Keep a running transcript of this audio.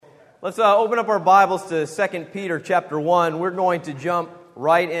Let's open up our Bibles to 2 Peter chapter 1. We're going to jump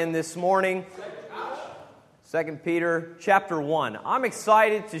right in this morning. 2 Peter chapter 1. I'm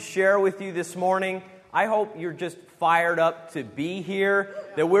excited to share with you this morning. I hope you're just fired up to be here,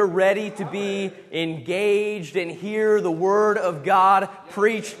 that we're ready to be engaged and hear the Word of God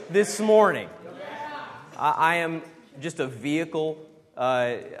preached this morning. I am just a vehicle.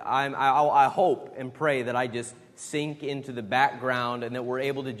 I hope and pray that I just sink into the background and that we're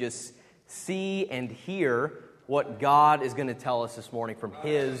able to just see and hear what God is going to tell us this morning from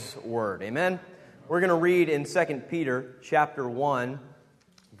His Word. Amen? We're going to read in 2 Peter chapter 1,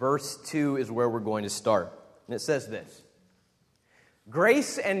 verse 2 is where we're going to start. And it says this: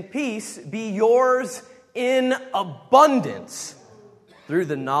 "Grace and peace be yours in abundance through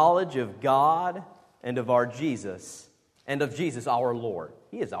the knowledge of God and of our Jesus, and of Jesus our Lord."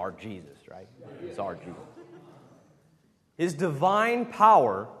 He is our Jesus, right? He's our Jesus. "His divine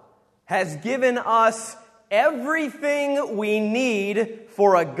power has given us everything we need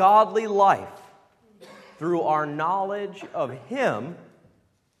for a godly life through our knowledge of Him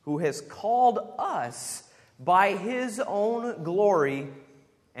who has called us by His own glory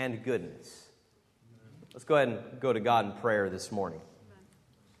and goodness." Let's go ahead and go to God in prayer this morning.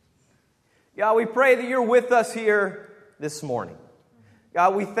 God, we pray that you're with us here this morning.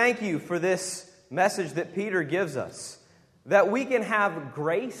 God, we thank you for this message that Peter gives us, that we can have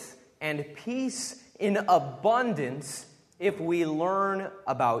grace and peace in abundance if we learn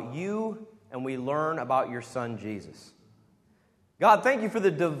about you and we learn about your Son, Jesus. God, thank you for the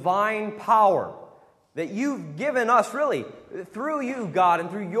divine power that you've given us, really, through you, God,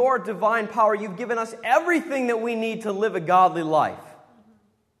 and through your divine power, you've given us everything that we need to live a godly life.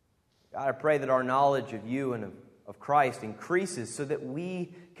 God, I pray that our knowledge of you and of Christ increases so that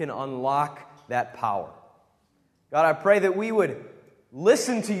we can unlock that power. God, I pray that we would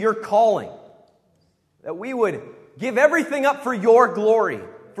listen to your calling, that we would give everything up for your glory,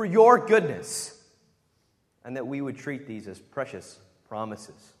 for your goodness, and that we would treat these as precious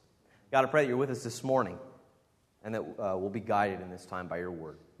promises. God, I pray that you're with us this morning and that we'll be guided in this time by your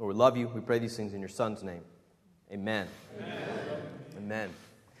word. Lord, we love you. We pray these things in your Son's name. Amen. Amen. Amen.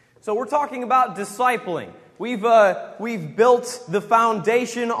 So we're talking about discipling. We've built the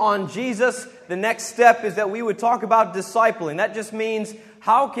foundation on Jesus. The next step is that we would talk about discipling. That just means,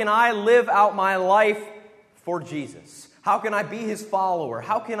 how can I live out my life for Jesus? How can I be His follower?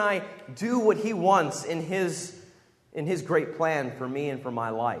 How can I do what He wants in His great plan for me and for my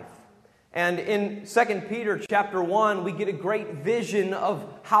life? And in 2 Peter chapter 1, we get a great vision of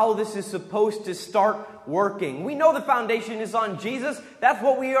how this is supposed to start working. We know the foundation is on Jesus. That's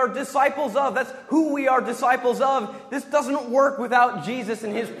what we are disciples of. That's who we are disciples of. This doesn't work without Jesus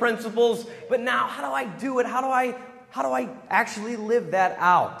and His principles. But now, how do I do it? How do I actually live that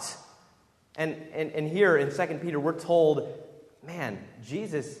out? And here in 2 Peter, we're told, man,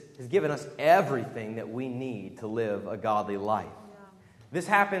 Jesus has given us everything that we need to live a godly life. This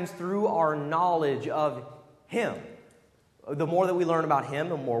happens through our knowledge of Him. The more that we learn about Him,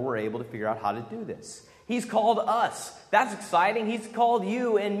 the more we're able to figure out how to do this. He's called us. That's exciting. He's called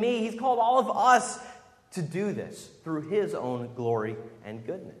you and me. He's called all of us to do this through His own glory and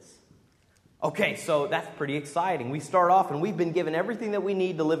goodness. Okay, so that's pretty exciting. We start off and we've been given everything that we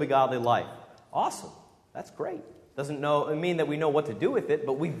need to live a godly life. Awesome. That's great. Doesn't mean that we know what to do with it,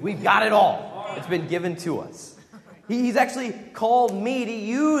 but we've got it all. It's been given to us. He's actually called me to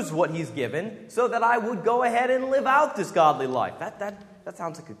use what He's given so that I would go ahead and live out this godly life. That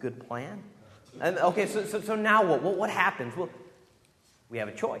sounds like a good plan. And okay, so now what? What happens? Well, we have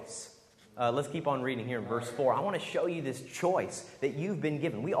a choice. Let's keep on reading here in verse 4. I want to show you this choice that you've been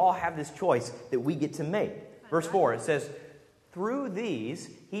given. We all have this choice that we get to make. Verse 4, it says, "Through these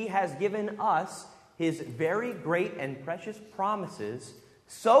He has given us His very great and precious promises,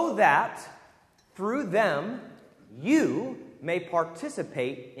 so that through them you may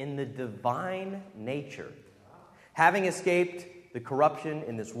participate in the divine nature, having escaped the corruption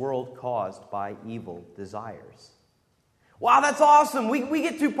in this world caused by evil desires." Wow, that's awesome. We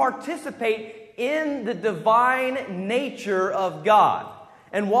get to participate in the divine nature of God.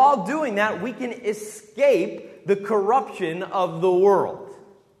 And while doing that, we can escape the corruption of the world.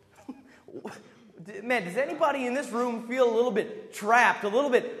 Man, does anybody in this room feel a little bit trapped, a little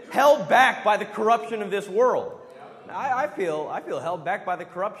bit held back by the corruption of this world? I feel held back by the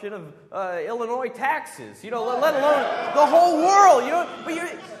corruption of Illinois taxes, let alone the whole world,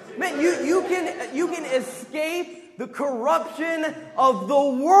 But you can escape the corruption of the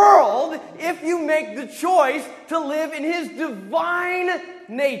world if you make the choice to live in His divine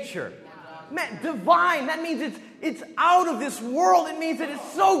nature. Man, divine, that means it's out of this world. It means that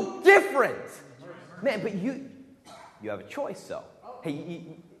it's so different. Man, but you have a choice, though.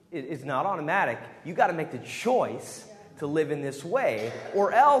 Hey, it's not automatic. You got to make the choice to live in this way,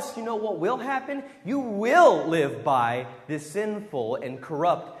 or else, you know what will happen? You will live by this sinful and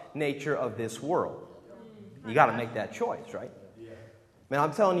corrupt nature of this world. You got to make that choice, right? Man,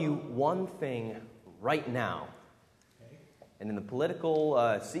 I'm telling you one thing right now, and in the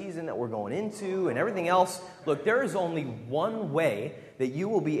political season that we're going into and everything else, look, there is only one way that you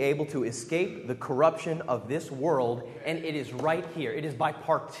will be able to escape the corruption of this world, and it is right here. It is by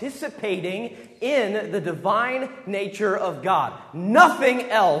participating in the divine nature of God. Nothing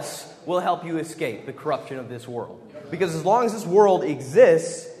else will help you escape the corruption of this world. Because as long as this world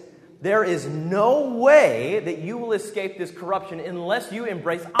exists, there is no way that you will escape this corruption unless you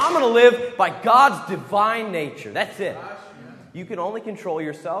embrace, I'm going to live by God's divine nature. That's it. You can only control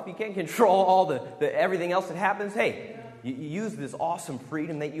yourself. You can't control all the everything else that happens. Hey, you use this awesome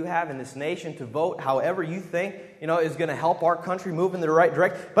freedom that you have in this nation to vote however you think, is going to help our country move in the right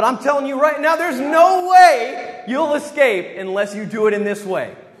direction. But I'm telling you right now, there's no way you'll escape unless you do it in this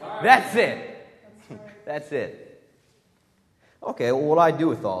way. That's it. That's it. Okay, well, what do I do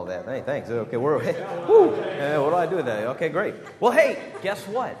with all that? Hey, thanks. Okay, what do I do with that? Okay, great. Well, hey, guess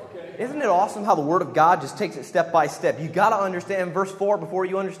what? Isn't it awesome how the Word of God just takes it step by step? You got to understand verse 4 before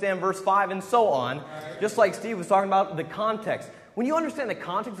you understand verse 5 and so on. Just like Steve was talking about the context. When you understand the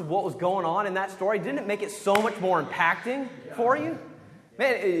context of what was going on in that story, didn't it make it so much more impacting for you?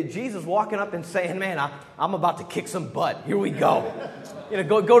 Man, Jesus walking up and saying, man, I'm about to kick some butt. Here we go.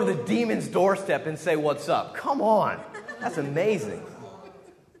 Go to the demon's doorstep and say, what's up? Come on. That's amazing.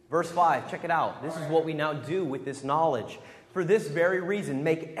 Verse 5, check it out. This is what we now do with this knowledge. For this very reason,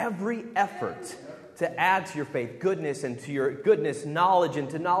 make every effort to add to your faith goodness, and to your goodness knowledge, and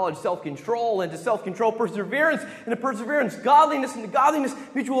to knowledge self-control, and to self-control perseverance, and to perseverance godliness, and to godliness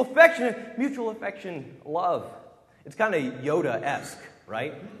mutual affection love. It's kind of Yoda-esque,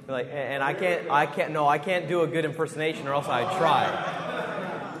 right? And I can't do a good impersonation, or else I'd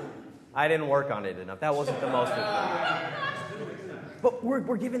try. I didn't work on it enough. That wasn't the most important. But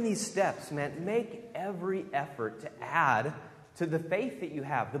we're given these steps, man. Make every effort to add to the faith that you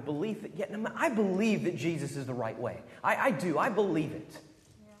have, the belief that, I believe that Jesus is the right way. I do. I believe it.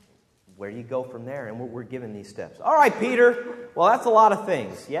 Yeah. Where do you go from there? And we're given these steps. All right, Peter. Well, that's a lot of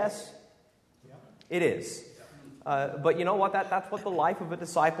things. Yes? Yeah. It is. But you know what? That's what the life of a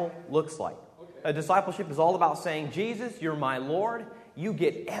disciple looks like. Okay. A discipleship is all about saying, Jesus, you're my Lord. You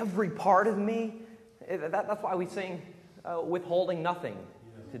get every part of me. That's why we sing withholding nothing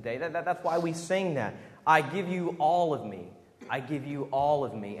today. That's why we sing that. I give you all of me. I give you all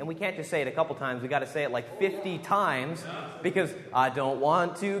of me. And we can't just say it a couple times. We got to say it like 50 times because I don't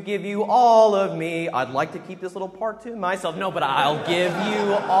want to give you all of me. I'd like to keep this little part to myself. No, but I'll give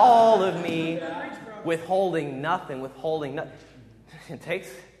you all of me. Withholding nothing. It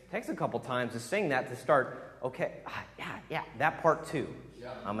takes a couple times to sing that to start. Okay, yeah, that part too.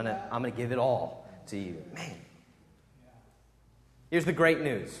 I'm gonna give it all to you, man. Here's the great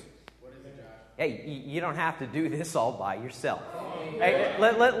news. What is it, Josh? Hey, you don't have to do this all by yourself. Hey,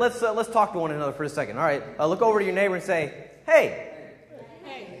 let's talk to one another for a second. All right, look over to your neighbor and say, "Hey,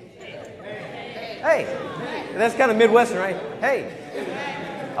 hey." That's kind of Midwestern, right? Hey.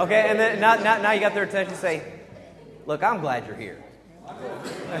 Okay, and then now you got their attention. Say, "Look, I'm glad you're here."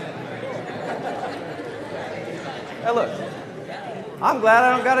 Hey, look, I'm glad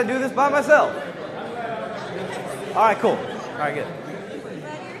I don't got to do this by myself. All right, cool. All right, good.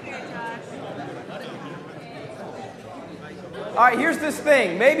 All right, here's this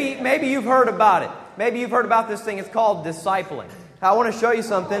thing. Maybe you've heard about it. Maybe you've heard about this thing. It's called discipling. I want to show you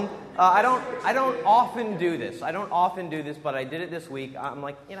something. I don't often do this. But I did it this week. I'm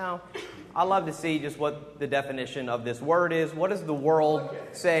like, I love to see just what the definition of this word is. What does the world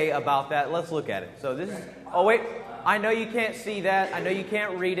say about that? Let's look at it. So this is. Oh wait, I know you can't see that. I know you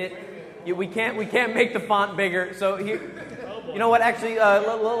can't read it. We can't make the font bigger. So here. You know what? Actually,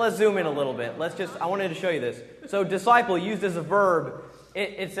 let's zoom in a little bit. I wanted to show you this. So disciple, used as a verb,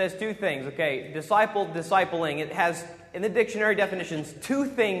 it says two things. Okay, discipling. It has, in the dictionary definitions, two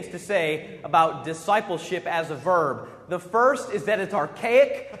things to say about discipleship as a verb. The first is that it's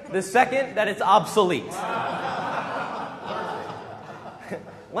archaic. The second, that it's obsolete.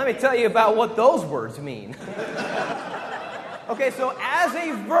 Let me tell you about what those words mean. Okay, so as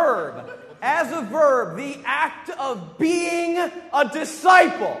a verb, the act of being a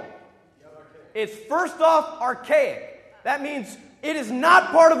disciple, it's first off archaic. That means it is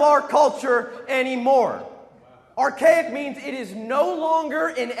not part of our culture anymore. Archaic means it is no longer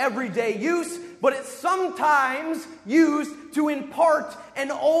in everyday use but it's sometimes used to impart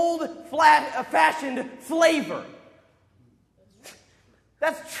an old-fashioned flavor.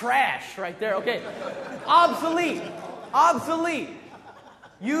 That's trash right there. Okay. Obsolete.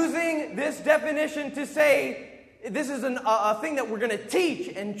 Using this definition to say this is a thing that we're going to teach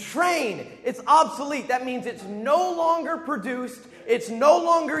and train. It's obsolete. That means it's no longer produced. It's no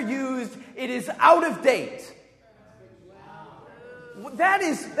longer used. It is out of date. That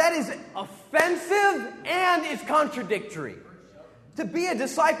is offensive and it's contradictory. To be a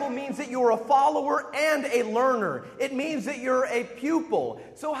disciple means that you're a follower and a learner. It means that you're a pupil.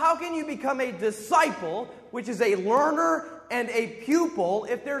 So how can you become a disciple, which is a learner and a pupil,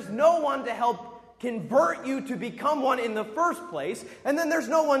 if there's no one to help convert you to become one in the first place, and then there's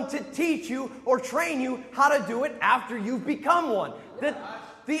no one to teach you or train you how to do it after you've become one?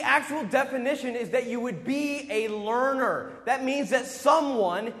 The actual definition is that you would be a learner. That means that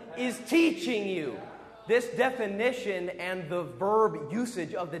someone is teaching you. This definition and the verb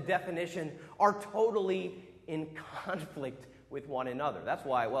usage of the definition are totally in conflict with one another. That's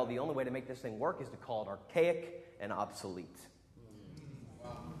why, the only way to make this thing work is to call it archaic and obsolete.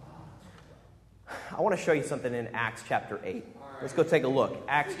 I want to show you something in Acts chapter 8. Let's go take a look.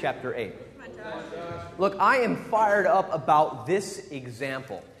 Acts chapter 8. Look, I am fired up about this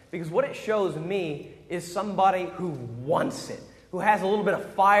example because what it shows me is somebody who wants it, who has a little bit of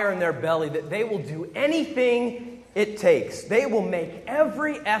fire in their belly, that they will do anything it takes. They will make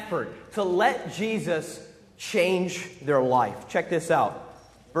every effort to let Jesus change their life. Check this out.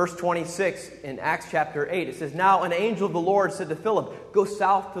 Verse 26 in Acts chapter 8, it says, "Now an angel of the Lord said to Philip, 'Go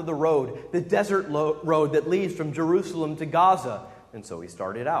south to the road, the desert road that leads from Jerusalem to Gaza.' And so he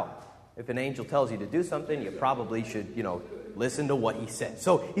started out." If an angel tells you to do something, you probably should, listen to what he said.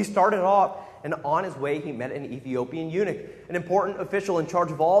 So he started off, and on his way, he met an Ethiopian eunuch, an important official in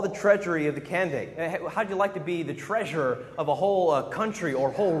charge of all the treasury of the Kandake. How'd you like to be the treasurer of a whole country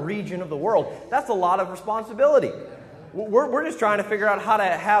or whole region of the world? That's a lot of responsibility. We're just trying to figure out how to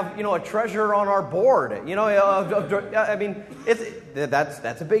have, a treasurer on our board.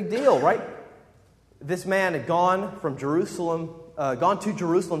 That's a big deal, right? This man had gone to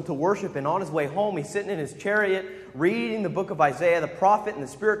Jerusalem to worship, and on his way home, he's sitting in his chariot reading the book of Isaiah the prophet, and the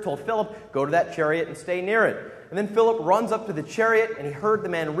Spirit told Philip, "Go to that chariot and stay near it." And then Philip runs up to the chariot, and he heard the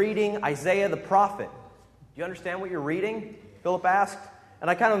man reading Isaiah the prophet. "Do you understand what you're reading?" Philip asked. And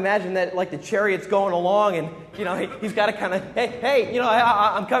I kind of imagine that, like, the chariot's going along, and, he's got to kind of, hey,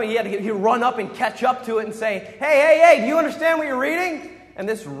 I'm coming. He had to run up and catch up to it and say, hey, do you understand what you're reading? And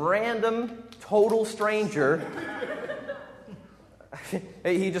this random, total stranger,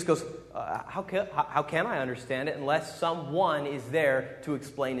 he just goes, how can I understand it unless someone is there to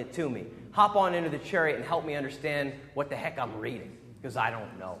explain it to me? Hop on into the chariot and help me understand what the heck I'm reading, because I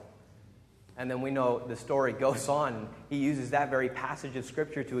don't know. And then we know the story goes on. He uses that very passage of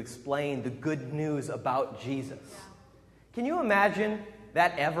Scripture to explain the good news about Jesus. Can you imagine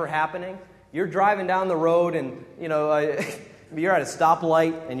that ever happening? You're driving down the road and, you're at a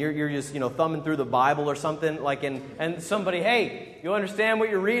stoplight and you're just, thumbing through the Bible or something, and somebody, "Hey, you understand what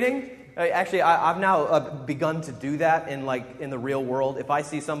you're reading?" Actually, I've now begun to do that in the real world. If I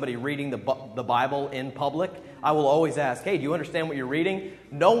see somebody reading the Bible in public, I will always ask, "Hey, do you understand what you're reading?"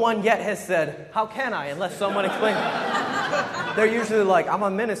 No one yet has said, "How can I?" unless someone explains. They're usually like, "I'm a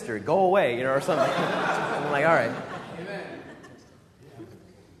minister, go away," or something. I'm like, all right.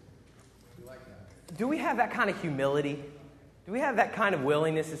 Do we have that kind of humility? Do we have that kind of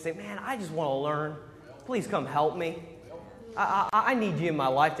willingness to say, "Man, I just want to learn. Please come help me. I need you in my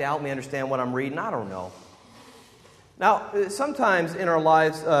life to help me understand what I'm reading. I don't know." Now, sometimes in our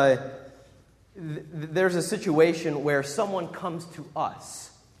lives, there's a situation where someone comes to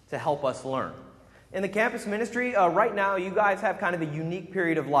us to help us learn. In the campus ministry, right now, you guys have kind of a unique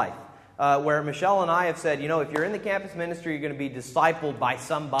period of life where Michelle and I have said, if you're in the campus ministry, you're going to be discipled by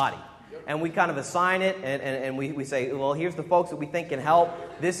somebody. And we kind of assign it, and we say, well, here's the folks that we think can help.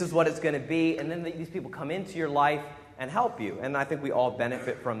 This is what it's going to be. And then these people come into your life and help you. And I think we all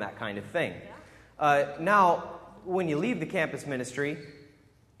benefit from that kind of thing. Now, when you leave the campus ministry,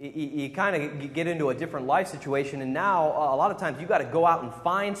 you kind of get into a different life situation. And now, a lot of times, you've got to go out and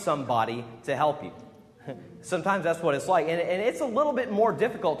find somebody to help you. Sometimes that's what it's like. And it's a little bit more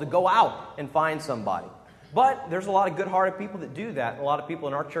difficult to go out and find somebody. But there's a lot of good-hearted people that do that. A lot of people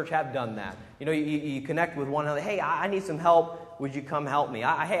in our church have done that. You connect with one another. "Hey, I need some help. Would you come help me?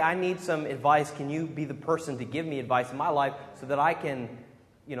 Hey, I need some advice. Can you be the person to give me advice in my life so that I can,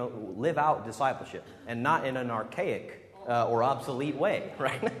 live out discipleship and not in an archaic or obsolete way,"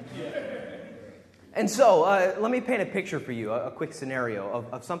 right? And so, let me paint a picture for you, a quick scenario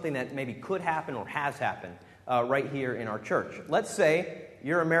of something that maybe could happen or has happened right here in our church. Let's say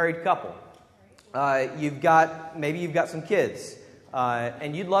you're a married couple. You've got some kids,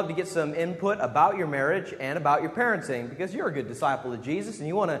 and you'd love to get some input about your marriage and about your parenting because you're a good disciple of Jesus and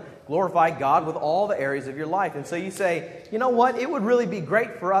you want to glorify God with all the areas of your life. And so you say, you know what, it would really be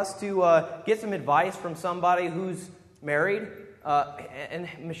great for us to get some advice from somebody who's married. And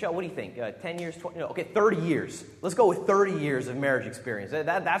Michelle, what do you think? 10 years, 20, no, okay, 30 years. Let's go with 30 years of marriage experience.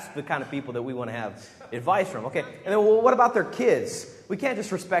 That's the kind of people that we want to have advice from. Okay, and then what about their kids? We can't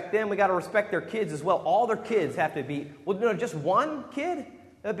just respect them. We got to respect their kids as well. All their kids have to be, just one kid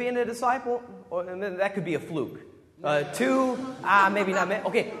being a disciple? And then that could be a fluke. Two, maybe not.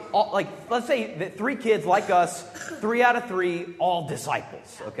 Okay, let's say that 3 kids like us, 3 out of 3, all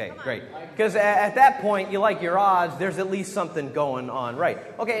disciples. Okay, great. Because at that point, you like your odds, there's at least something going on, right?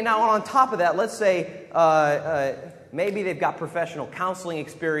 Okay, now on top of that, let's say maybe they've got professional counseling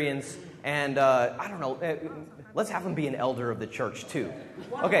experience, and I don't know, let's have them be an elder of the church too.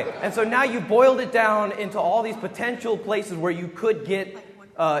 Okay, and so now you boiled it down into all these potential places where you could get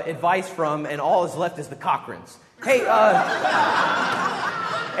advice from, and all is left is the Cochrans. Hey,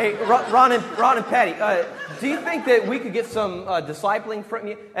 Ron and Patty, do you think that we could get some discipling from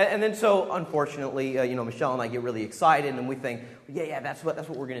you? And then so, unfortunately, Michelle and I get really excited, and we think, yeah, that's what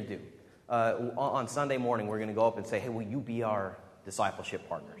we're going to do. On Sunday morning, we're going to go up and say, hey, will you be our discipleship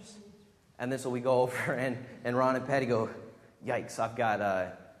partners? And then so we go over, and Ron and Patty go, yikes, I've got,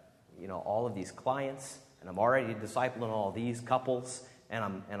 all of these clients, and I'm already discipling all these couples, and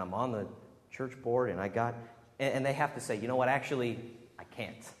I'm on the church board, and I got... And they have to say, you know what, actually, I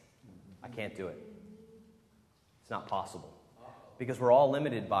can't do it. It's not possible. Because we're all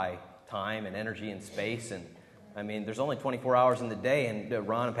limited by time and energy and space. And, I mean, there's only 24 hours in the day, and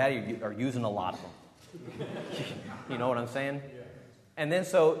Ron and Patty are using a lot of them. You know what I'm saying? Yeah. And then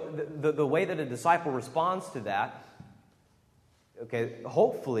so the way that a disciple responds to that, okay,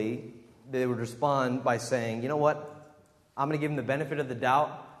 hopefully they would respond by saying, you know what, I'm going to give them the benefit of the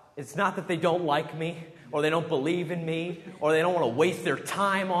doubt. It's not that they don't like me, or they don't believe in me, or they don't want to waste their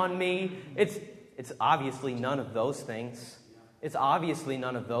time on me. It's obviously none of those things. It's obviously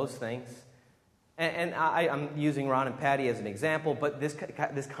none of those things. And I'm using Ron and Patty as an example, but this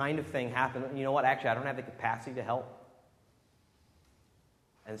kind of thing happened. You know what? Actually, I don't have the capacity to help.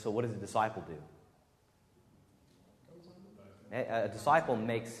 And so what does a disciple do? A disciple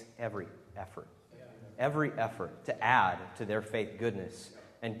makes every effort to add to their faith goodness,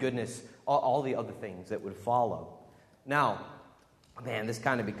 and goodness, all the other things that would follow. Now, man, this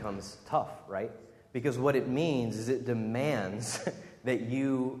kind of becomes tough, right? Because what it means is it demands that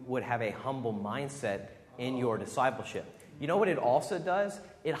you would have a humble mindset in your discipleship. You know what it also does?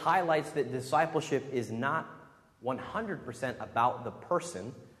 It highlights that discipleship is not 100% about the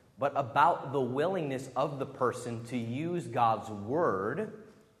person, but about the willingness of the person to use God's word,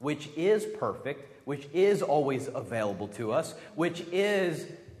 which is perfect, which is always available to us, which is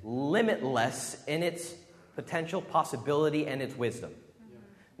limitless in its potential possibility and its wisdom.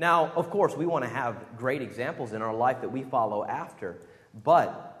 Now, of course, we want to have great examples in our life that we follow after,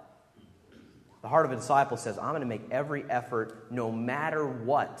 but the heart of a disciple says, I'm going to make every effort, no matter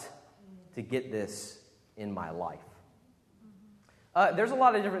what, to get this in my life. There's a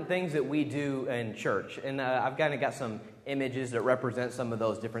lot of different things that we do in church, and I've kind of got some images that represent some of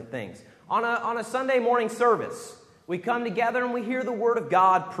those different things. On a Sunday morning service, we come together and we hear the Word of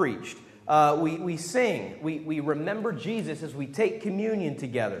God preached. We sing. We remember Jesus as we take communion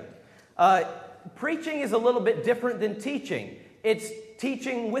together. Preaching is a little bit different than teaching. It's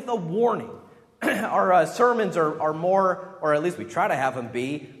teaching with a warning. Our sermons are more, or at least we try to have them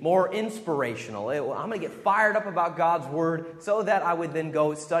be, more inspirational. I'm going to get fired up about God's Word so that I would then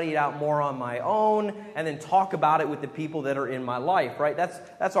go study it out more on my own and then talk about it with the people that are in my life, right?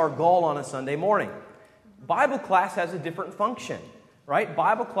 That's our goal on a Sunday morning. Bible class has a different function, right?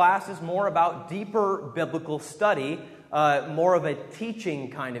 Bible class is more about deeper biblical study, more of a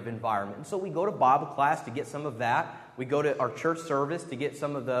teaching kind of environment. And so we go to Bible class to get some of that. We go to our church service to get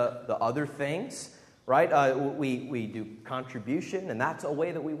some of the other things, right? We do contribution, and that's a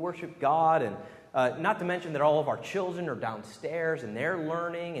way that we worship God. And not to mention that all of our children are downstairs, and they're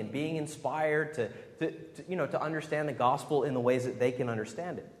learning and being inspired to understand the gospel in the ways that they can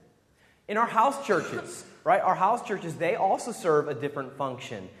understand it. In our house churches, right? Our house churches, they also serve a different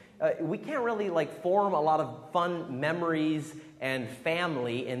function. We can't really form a lot of fun memories and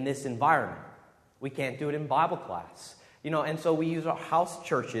family in this environment. We can't do it in Bible class. And so we use our house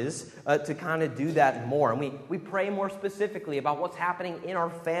churches to kind of do that more. And we pray more specifically about what's happening in our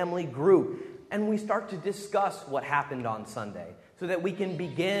family group. and we start to discuss what happened on Sunday so that we can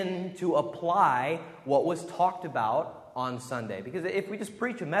begin to apply what was talked about on Sunday. Because if we just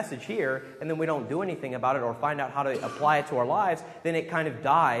preach a message here and then we don't do anything about it or find out how to apply it to our lives, then it kind of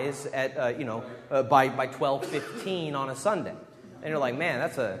dies at by 12:15 on a Sunday. And you're like, man,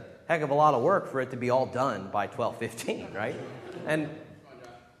 that's a heck of a lot of work for it to be all done by 12:15, right?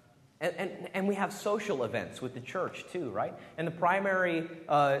 And we have social events with the church too, right? And the primary,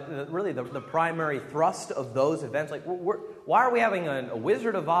 the primary thrust of those events, like, why are we having a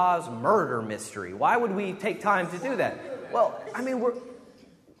Wizard of Oz murder mystery? Why would we take time to do that? Well, I mean,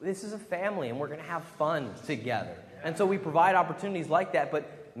 this is a family, and we're going to have fun together. And so we provide opportunities like that,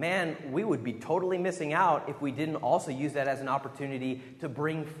 but man, we would be totally missing out if we didn't also use that as an opportunity to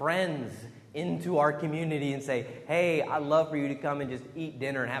bring friends into our community and say, hey, I'd love for you to come and just eat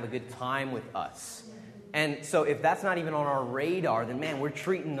dinner and have a good time with us. And so if that's not even on our radar, then man, we're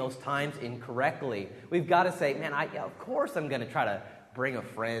treating those times incorrectly. We've got to say, man, of course I'm going to try to bring a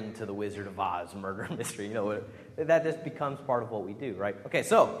friend to the Wizard of Oz murder mystery. You know, that just becomes part of what we do, right? Okay,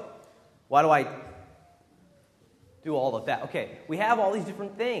 so why do I do all of that? Okay, we have all these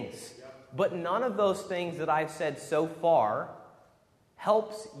different things, but none of those things that I've said so far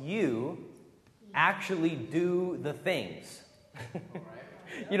helps you actually do the things.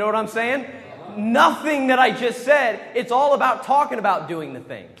 You know what I'm saying? Nothing that I just said. It's all about talking about doing the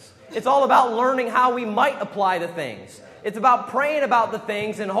things. It's all about learning how we might apply the things. It's about praying about the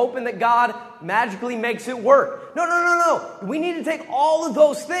things and hoping that God magically makes it work. No. We need to take all of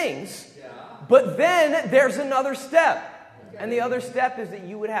those things, but then there's another step. And the other step is that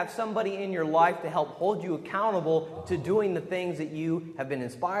you would have somebody in your life to help hold you accountable to doing the things that you have been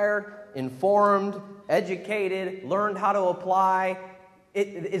inspired, informed, educated, learned how to apply. It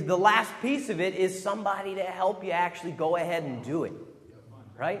is the last piece of it is somebody to help you actually go ahead and do it.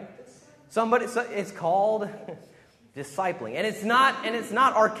 Right? It's called discipling. And it's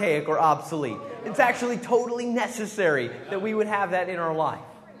not archaic or obsolete. It's actually totally necessary that we would have that in our life.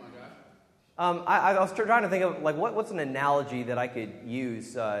 I was trying to think of, like, what's an analogy that I could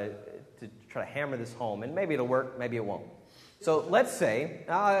use to try to hammer this home, and maybe it'll work, maybe it won't. So let's say,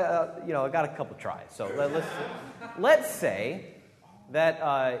 I got a couple tries. So let's say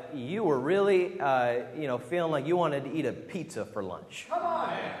that you were really, feeling like you wanted to eat a pizza for lunch. Come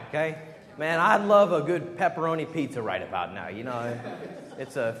on! Okay, man, I'd love a good pepperoni pizza right about now. You know,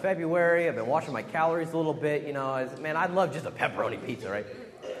 it's February. I've been watching my calories a little bit. You know, man, I'd love just a pepperoni pizza, right?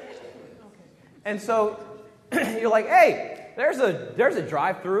 And so you're like, hey, there's a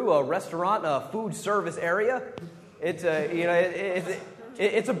drive-through, a restaurant, a food service area. It's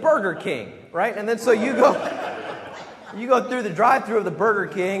a Burger King, right? And then so you go through the drive-through of the Burger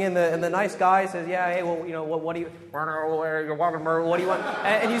King, and the nice guy says, yeah, hey, well, what do you want?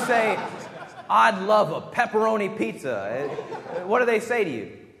 And you say, I'd love a pepperoni pizza. What do they say to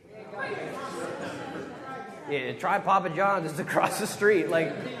you? Yeah, try Papa John's. It's across the street.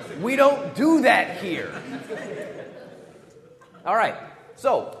 Like, we don't do that here. All right.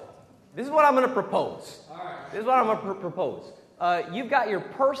 So, this is what I'm going to propose. You've got your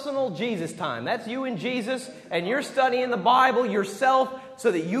personal Jesus time. That's you and Jesus, and you're studying the Bible yourself so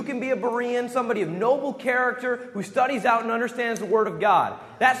that you can be a Berean, somebody of noble character who studies out and understands the Word of God.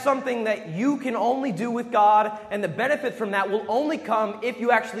 That's something that you can only do with God, and the benefit from that will only come if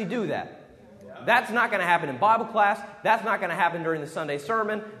you actually do that. That's not going to happen in Bible class. That's not going to happen during the Sunday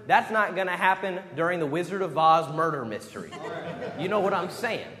sermon. That's not going to happen during the Wizard of Oz murder mystery. You know what I'm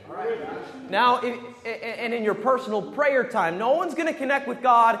saying? Now, and in your personal prayer time, no one's going to connect with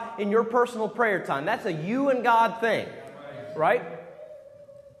God in your personal prayer time. That's a you and God thing, right?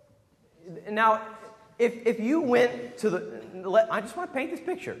 Now, if you went to I just want to paint this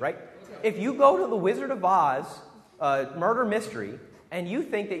picture, right? If you go to the Wizard of Oz murder mystery, and you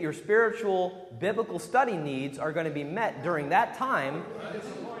think that your spiritual, biblical study needs are going to be met during that time,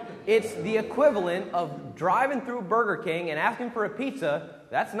 it's the equivalent of driving through Burger King and asking for a pizza.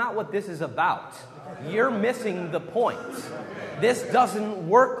 That's not what this is about. You're missing the point. This doesn't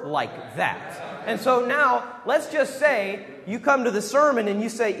work like that. And so now, let's just say you come to the sermon and you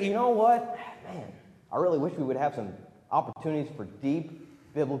say, you know what? Man, I really wish we would have some opportunities for deep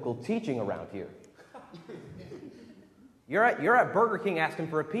biblical teaching around here. You're at Burger King asking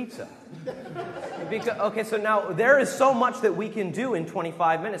for a pizza. So now there is so much that we can do in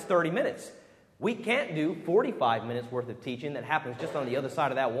 25 minutes, 30 minutes. We can't do 45 minutes worth of teaching that happens just on the other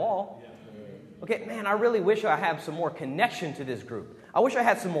side of that wall. Okay, man, I really wish I had some more connection to this group. I wish I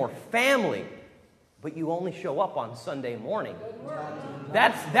had some more family. But you only show up on Sunday morning.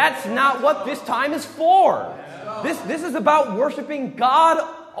 That's not what this time is for. This is about worshiping God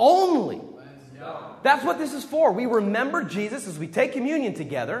only. That's what this is for. We remember Jesus as we take communion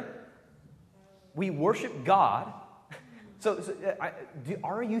together. We worship God.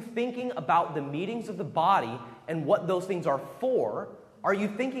 Are you thinking about the meetings of the body and what those things are for? Are you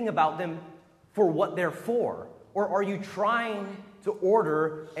thinking about them for what they're for? Or are you trying to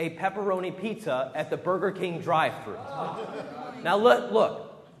order a pepperoni pizza at the Burger King drive-thru? Now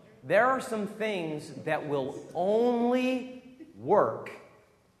look, there are some things that will only work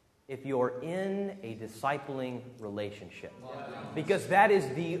if you're in a discipling relationship. Because that is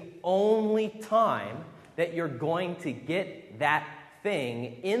the only time that you're going to get that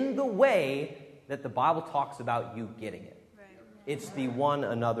thing in the way that the Bible talks about you getting it. It's the one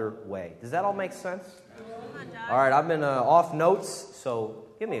another way. Does that all make sense? All right, I've been off notes, so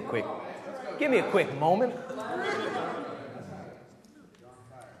give me a quick moment.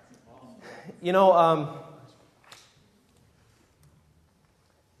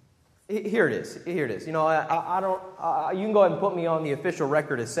 Here it is. You know, I don't. You can go ahead and put me on the official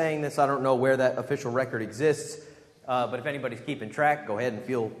record as saying this. I don't know where that official record exists, but if anybody's keeping track, go ahead and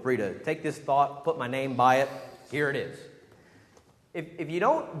feel free to take this thought, put my name by it. Here it is. If you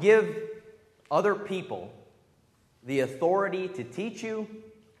don't give other people the authority to teach you,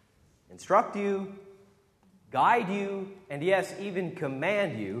 instruct you, guide you, and yes, even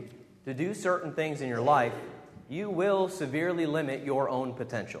command you to do certain things in your life, you will severely limit your own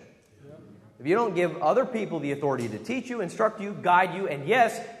potential. If you don't give other people the authority to teach you, instruct you, guide you, and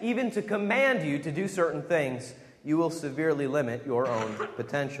yes, even to command you to do certain things, you will severely limit your own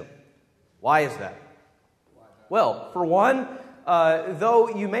potential. Why is that? Well, for one, though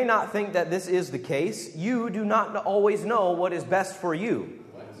you may not think that this is the case, you do not always know what is best for you.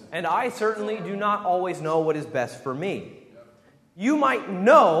 And I certainly do not always know what is best for me. You might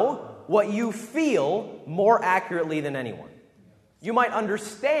know what you feel more accurately than anyone. You might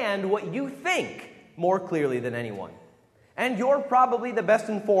understand what you think more clearly than anyone. And you're probably the best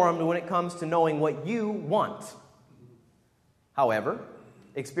informed when it comes to knowing what you want. However,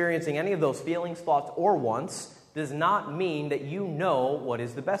 experiencing any of those feelings, thoughts, or wants does not mean that you know what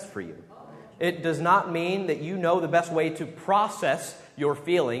is the best for you. It does not mean that you know the best way to process your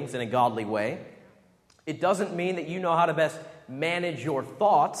feelings in a godly way. It doesn't mean that you know how to best manage your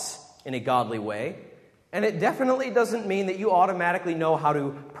thoughts in a godly way. And it definitely doesn't mean that you automatically know how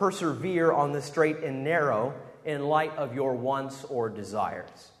to persevere on the straight and narrow in light of your wants or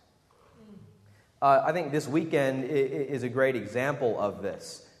desires. I think this weekend is a great example of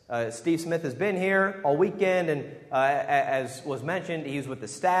this. Steve Smith has been here all weekend, and as was mentioned, he's with the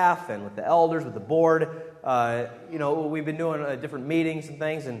staff and with the elders, with the board. We've been doing different meetings and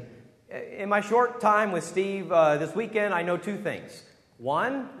things, and in my short time with Steve this weekend, I know two things.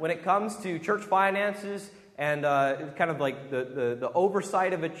 One, when it comes to church finances and kind of like the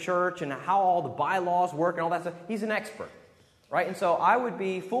oversight of a church and how all the bylaws work and all that stuff, he's an expert, right? And so I would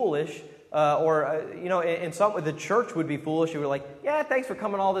be foolish, in some the church would be foolish. It would be like, yeah, thanks for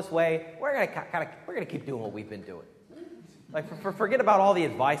coming all this way. We're gonna keep doing what we've been doing. Like, forget about all the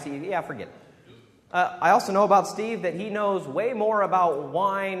advice. Forget it. I also know about Steve that he knows way more about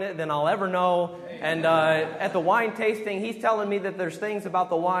wine than I'll ever know. And at the wine tasting, he's telling me that there's things about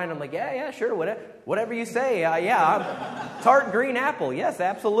the wine. I'm like, yeah, sure, whatever you say. Tart green apple. Yes,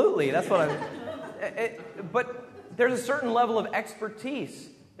 absolutely. That's what I'm... But there's a certain level of expertise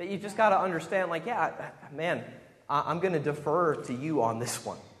that you just got to understand. Like, I'm going to defer to you on this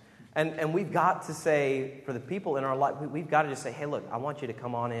one. And we've got to say, for the people in our life, we've got to just say, hey, look, I want you to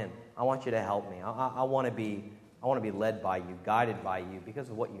come on in. I want you to help me. I want to be led by you, guided by you, because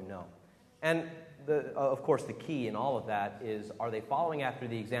of what you know. And of course, the key in all of that is: are they following after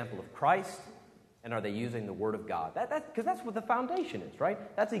the example of Christ, and are they using the Word of God? Because that's what the foundation is, right?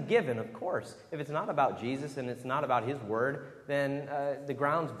 That's a given, of course. If it's not about Jesus and it's not about His Word, then the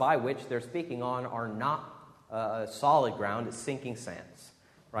grounds by which they're speaking on are not solid ground. It's sinking sands,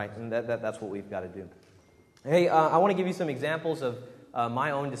 right? And that's what we've got to do. Hey, I want to give you some examples of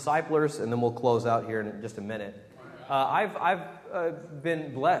my own disciplers, and then we'll close out here in just a minute. I've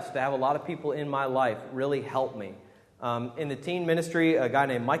been blessed to have a lot of people in my life really help me. In the teen ministry, a guy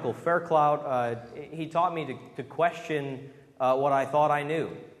named Michael Faircloud, he taught me to question what I thought I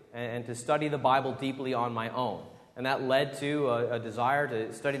knew and to study the Bible deeply on my own. And that led to a desire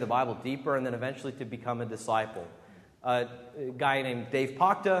to study the Bible deeper and then eventually to become a disciple. A guy named Dave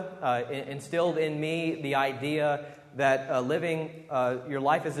Pakta instilled in me the idea that living your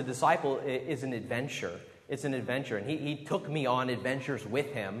life as a disciple is an adventure. It's an adventure. And he took me on adventures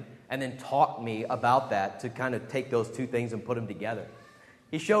with him and then taught me about that to kind of take those two things and put them together.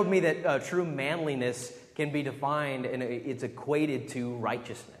 He showed me that true manliness can be defined and it's equated to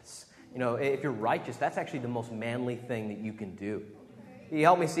righteousness. if you're righteous, that's actually the most manly thing that you can do. He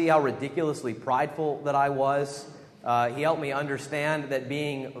helped me see how ridiculously prideful that I was. He helped me understand that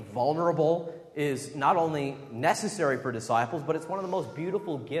being vulnerable is not only necessary for disciples, but it's one of the most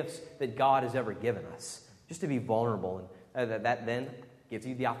beautiful gifts that God has ever given us, just to be vulnerable. And that then gives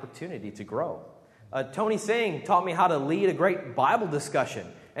you the opportunity to grow. Tony Singh taught me how to lead a great Bible discussion,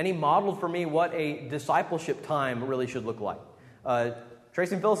 and he modeled for me what a discipleship time really should look like.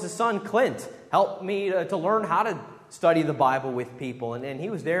 Tracy and Phyllis' son, Clint, helped me to learn how to study the Bible with people, and he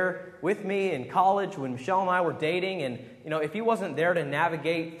was there with me in college when Michelle and I were dating, and if he wasn't there to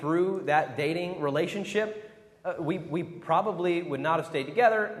navigate through that dating relationship, we probably would not have stayed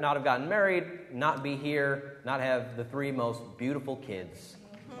together, not have gotten married, not be here, not have the 3 most beautiful kids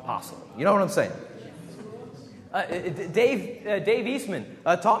possible. You know what I'm saying? Dave Eastman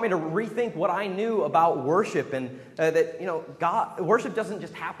taught me to rethink what I knew about worship, and that worship doesn't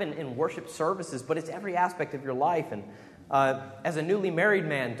just happen in worship services, but it's every aspect of your life. And as a newly married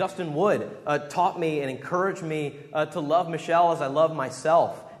man, Dustin Wood taught me and encouraged me to love Michelle as I love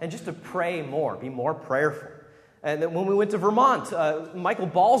myself, and just to pray more, be more prayerful. And then when we went to Vermont, Michael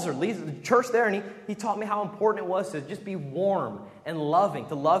Balzer leads the church there, and he taught me how important it was to just be warm and loving,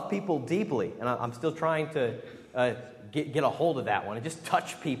 to love people deeply. And I'm still trying to get a hold of that one and just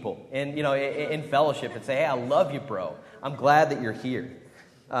touch people and in fellowship and say, hey, I love you, bro. I'm glad that you're here.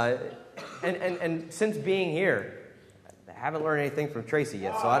 And since being here, I haven't learned anything from Tracy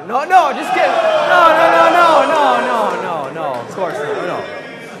yet. So no, just kidding. No. Of course not. No.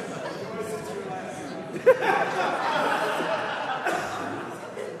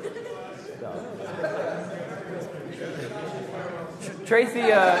 Tracy,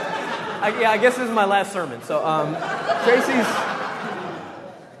 I guess this is my last sermon. So, Tracy's,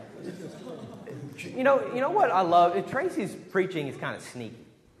 you know what I love? Tracy's preaching is kind of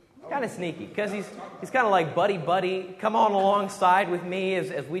sneaky, because he's kind of like buddy, come on alongside with me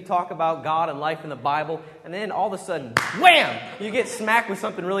as we talk about God and life in the Bible, and then all of a sudden, wham, you get smacked with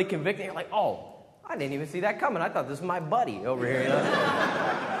something really convicting. You're like, oh, I didn't even see that coming. I thought this was my buddy over here.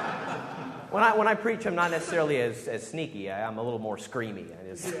 When I preach, I'm not necessarily as sneaky. I'm a little more screamy.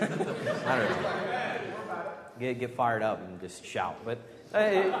 I don't know. Get fired up and just shout. But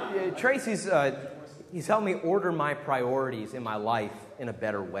Tracy's he's helped me order my priorities in my life in a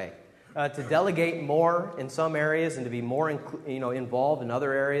better way. To delegate more in some areas and to be more involved in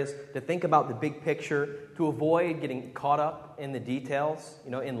other areas. To think about the big picture. To avoid getting caught up in the details.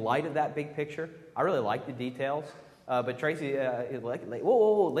 In light of that big picture. I really like the details. But Tracy is like,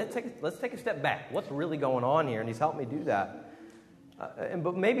 whoa, let's take a step back. What's really going on here? And he's helped me do that.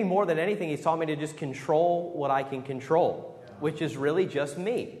 But maybe more than anything, he's taught me to just control what I can control, which is really just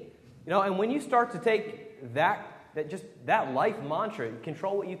me. And when you start to take that life mantra,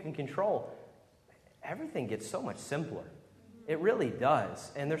 control what you can control, everything gets so much simpler. It really does.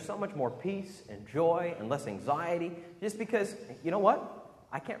 And there's so much more peace and joy and less anxiety, just because, you know what?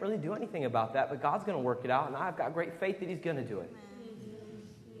 I can't really do anything about that, but God's going to work it out, and I've got great faith that He's going to do it.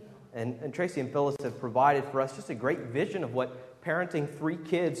 And Tracy and Phyllis have provided for us just a great vision of what parenting 3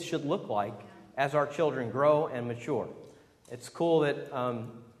 kids should look like as our children grow and mature. It's cool that,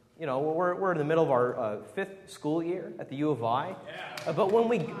 we're in the middle of our 5th school year at the U of I. But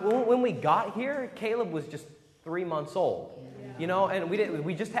when we got here, Caleb was just 3 months old. And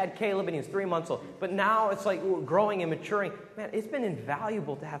we just had Caleb, and he was 3 months old. But now it's like we're growing and maturing. Man, it's been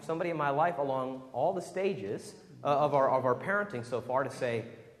invaluable to have somebody in my life along all the stages of our parenting so far to say,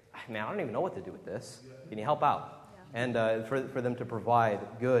 man, I don't even know what to do with this. Can you help out? Yeah. And for them to provide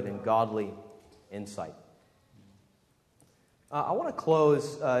good and godly insight. I want to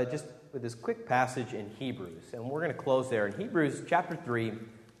close just with this quick passage in Hebrews. And we're going to close there in Hebrews chapter 3,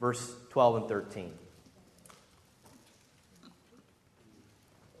 verse 12 and 13.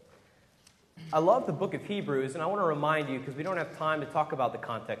 I love the book of Hebrews, and I want to remind you, because we don't have time to talk about the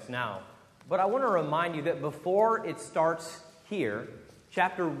context now, but I want to remind you that before it starts here,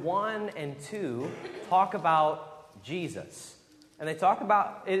 chapter 1 and 2 talk about Jesus. And they talk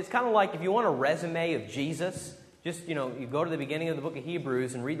about, it's kind of like if you want a resume of Jesus, just, you go to the beginning of the book of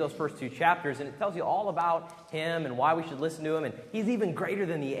Hebrews and read those first 2 chapters, and it tells you all about Him and why we should listen to Him, and He's even greater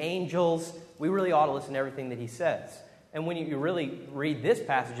than the angels. We really ought to listen to everything that He says. And when you really read this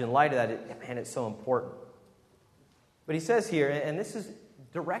passage in light of that, it's so important. But he says here, and this is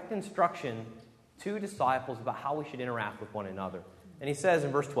direct instruction to disciples about how we should interact with one another. And he says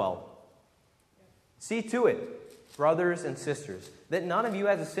in verse 12, "See to it, brothers and sisters, that none of you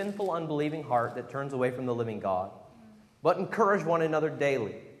has a sinful, unbelieving heart that turns away from the living God, but encourage one another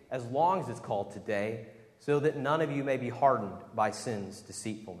daily, as long as it's called today, so that none of you may be hardened by sin's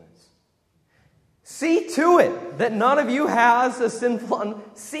deceitfulness." See to it that none of you has a sinful...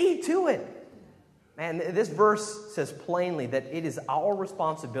 See to it. Man, this verse says plainly that it is our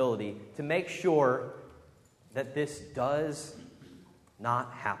responsibility to make sure that this does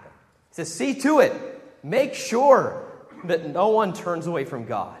not happen. It says, see to it. Make sure that no one turns away from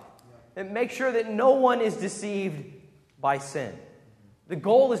God. And make sure that no one is deceived by sin. The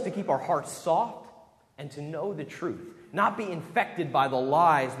goal is to keep our hearts soft and to know the truth. Not be infected by the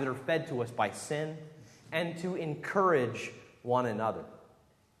lies that are fed to us by sin. And to encourage one another.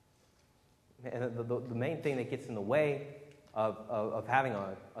 And the main thing that gets in the way of having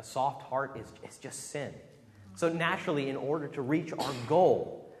a soft heart is just sin. So naturally, in order to reach our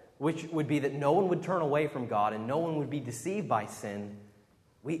goal, which would be that no one would turn away from God and no one would be deceived by sin,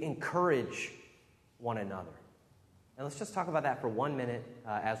 we encourage one another. And let's just talk about that for 1 minute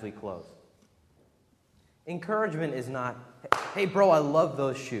as we close. Encouragement is not, hey bro, I love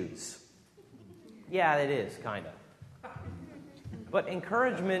those shoes. Yeah, it is, kind of. But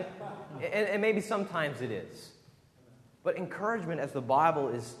encouragement, and maybe sometimes it is, but encouragement, as the Bible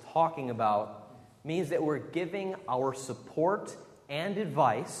is talking about, means that we're giving our support and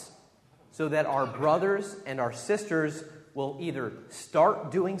advice so that our brothers and our sisters will either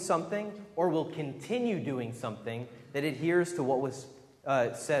start doing something or will continue doing something that adheres to what was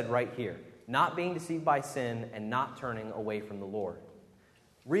said right here. Not being deceived by sin and not turning away from the Lord.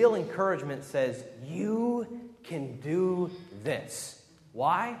 Real encouragement says, you can do this.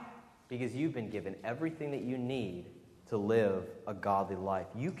 Why? Because you've been given everything that you need to live a godly life.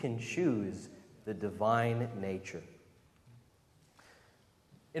 You can choose the divine nature.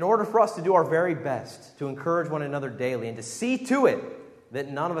 In order for us to do our very best to encourage one another daily and to see to it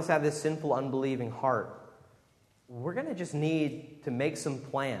that none of us have this sinful, unbelieving heart, we're going to just need to make some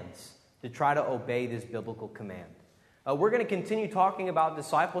plans to try to obey this biblical command. We're going to continue talking about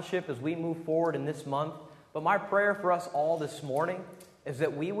discipleship as we move forward in this month. But my prayer for us all this morning is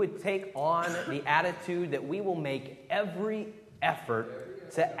that we would take on the attitude that we will make every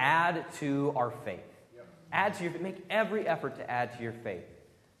effort to add to our faith. Make every effort to add to your faith.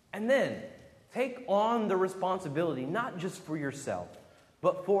 And then take on the responsibility, not just for yourself,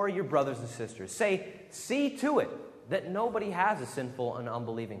 but for your brothers and sisters. See to it that nobody has a sinful and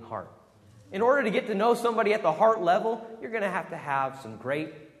unbelieving heart. In order to get to know somebody at the heart level, you're going to have some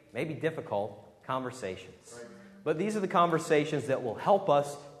great, maybe difficult conversations. But these are the conversations that will help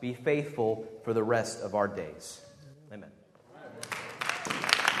us be faithful for the rest of our days.